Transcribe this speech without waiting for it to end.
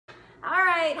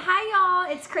right, hi y'all.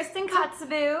 It's Kristen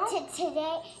Kotzebue.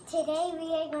 Today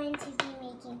we are going to be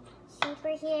making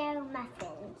superhero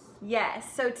muffins. Yes,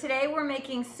 so today we're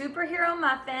making superhero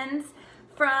muffins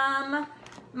from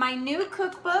my new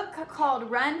cookbook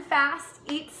called Run Fast,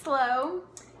 Eat Slow.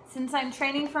 Since I'm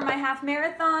training for my half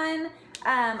marathon,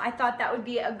 I thought that would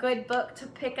be a good book to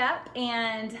pick up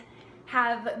and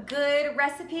have good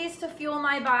recipes to fuel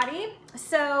my body.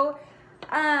 So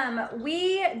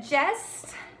we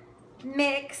just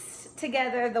mixed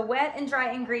together the wet and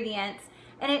dry ingredients,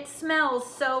 and it smells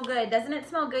so good. Doesn't it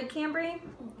smell good, Cambry?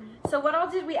 Mm-hmm. So what all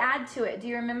did we add to it? Do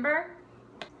you remember?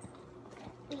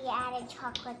 We added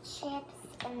chocolate chips,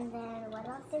 and then what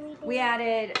else did we do? We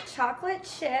added chocolate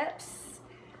chips.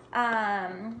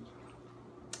 Well,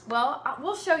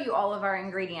 we'll show you all of our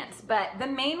ingredients, but the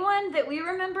main one that we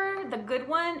remember, the good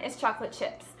one, is chocolate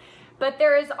chips. But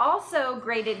there is also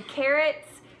grated carrots,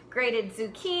 grated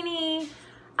zucchini.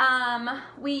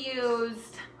 We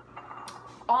used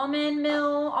almond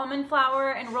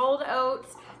flour, and rolled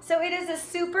oats. So it is a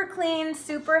super clean,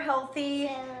 super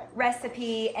healthy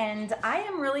recipe, and I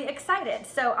am really excited.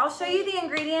 So I'll show you the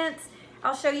ingredients.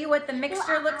 I'll show you what the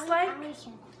mixture looks like.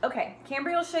 Okay,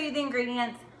 Cambry will show you the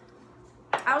ingredients.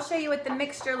 I'll show you what the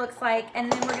mixture looks like,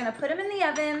 and then we're gonna put them in the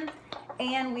oven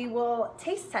and we will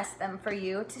taste test them for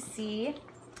you to see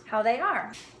how they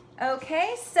are.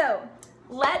 Okay, so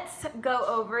let's go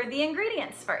over the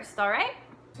ingredients first, all right?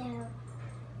 So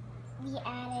we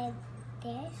added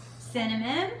this.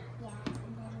 Cinnamon. Yeah,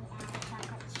 and then we added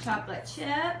chocolate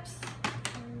chips.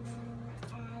 And then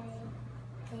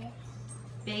we added this.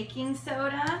 Baking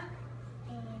soda.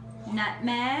 And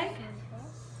nutmeg.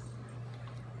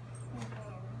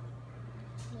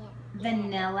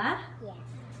 Vanilla. Yes.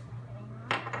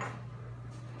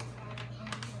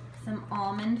 Some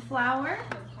almond flour.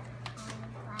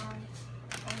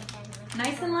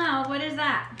 Nice and loud. What is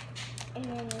that? And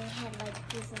then we had like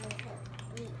these little,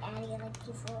 we added like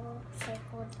these little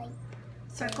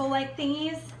circle-like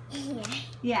thingies? Yeah.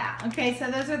 Yeah. Okay, so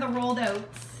those are the rolled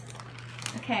oats.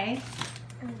 Okay.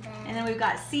 And then we've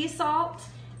got sea salt.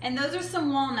 And those are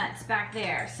some walnuts back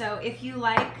there. So if you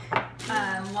like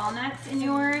walnuts in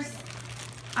yours,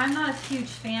 I'm not a huge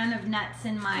fan of nuts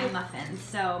in my muffins,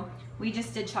 so we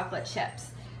just did chocolate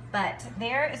chips. But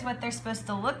there is what they're supposed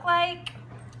to look like.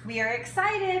 We are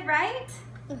excited, right?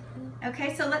 Mm-hmm.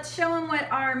 Okay, so let's show them what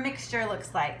our mixture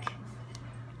looks like.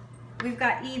 We've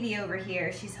got Evie over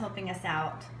here. She's helping us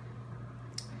out.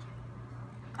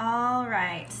 All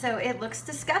right, so it looks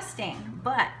disgusting,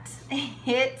 but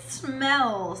it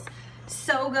smells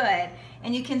so good.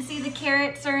 And you can see the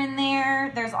carrots are in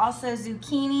there. There's also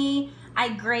zucchini.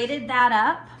 I grated that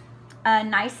up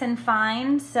nice and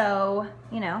fine, so,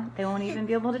 you know, they won't even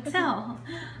be able to tell.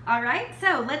 All right,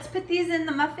 so let's put these in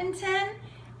the muffin tin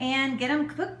and get them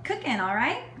cooking, all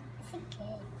right?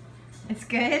 It's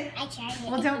good? I tried it.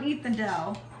 Well, don't eat the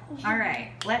dough. All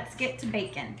right, let's get to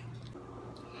baking.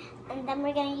 And then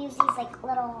we're gonna use these like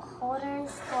little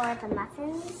holders for the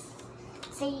muffins.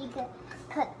 So you could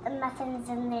put the muffins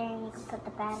in there and you could put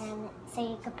the batter in it. So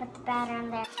you could put the batter in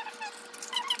there.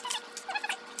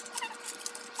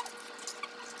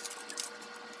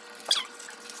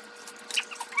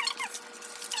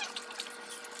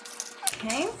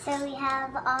 Okay. So we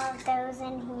have all of those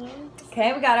in here.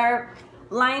 Okay, we got our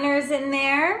liners in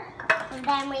there. And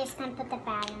then we're just gonna put the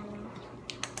batter in there.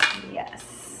 Yes.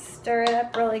 Stir it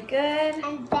up really good.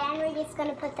 And then we're just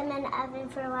gonna put them in the oven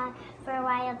for a while,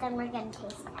 then we're gonna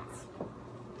taste test.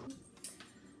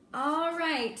 All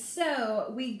right,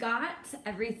 so we got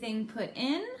everything put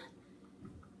in.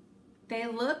 They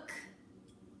look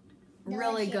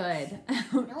really good.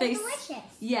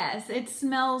 Delicious. Yes, it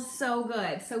smells so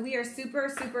good. So we are super,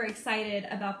 super excited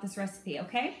about this recipe,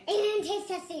 okay? And taste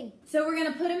testing. So we're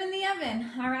gonna put them in the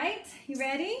oven, all right? You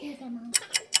ready? Here, come on.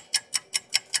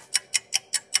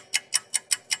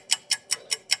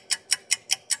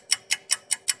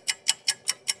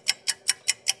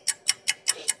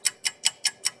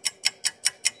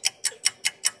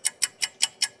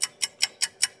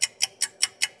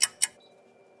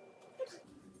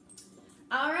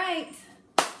 All right,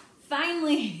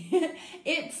 finally,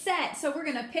 it's set. So we're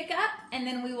gonna pick up and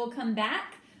then we will come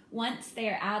back once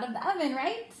they're out of the oven,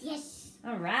 right? Yes.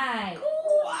 All right.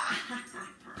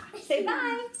 Say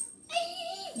bye.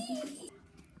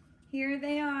 Here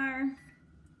they are.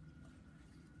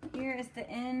 Here is the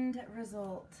end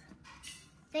result.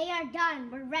 They are done.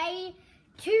 We're ready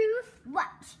to what?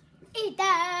 Eat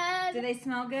them. Do they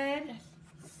smell good? Yes.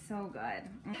 So good.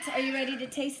 Are you ready to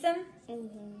taste them?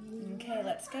 Mm-hmm. Okay,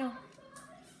 let's go.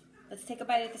 Let's take a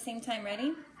bite at the same time.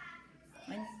 Ready?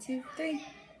 1, 2, 3.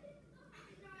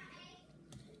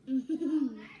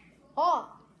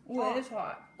 Hot. Oh, it is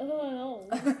hot. Oh.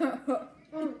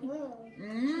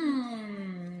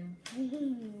 Mmm.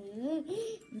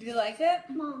 Do you like it?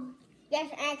 Mom.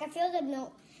 Yes, and I can feel the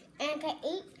milk, and I can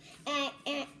eat, and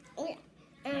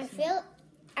I feel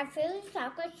the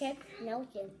chocolate chips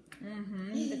melted.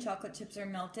 The chocolate chips are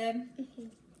melted.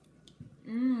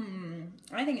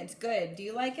 I think it's good. Do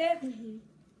you like it?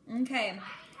 Okay.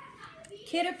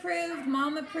 Kid approved,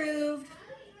 mom approved.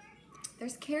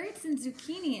 There's carrots and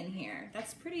zucchini in here.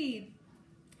 That's pretty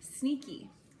sneaky,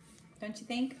 don't you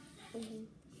think?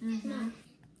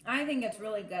 I think it's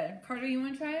really good. Carter, you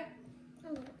want to try it? A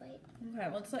little bite. Okay,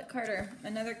 let's let Carter,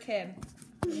 another kid.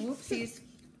 Whoopsies.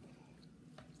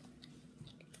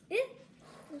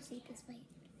 Let's eat this bite.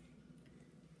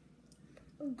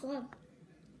 Oh, God.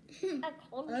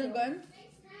 Really good?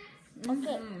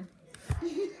 Okay.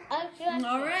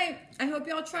 All right. I hope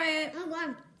y'all try it. Oh,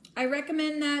 God. I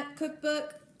recommend that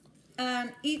cookbook,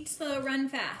 Eat Slow, Run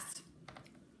Fast.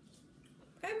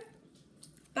 Okay.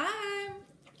 Bye.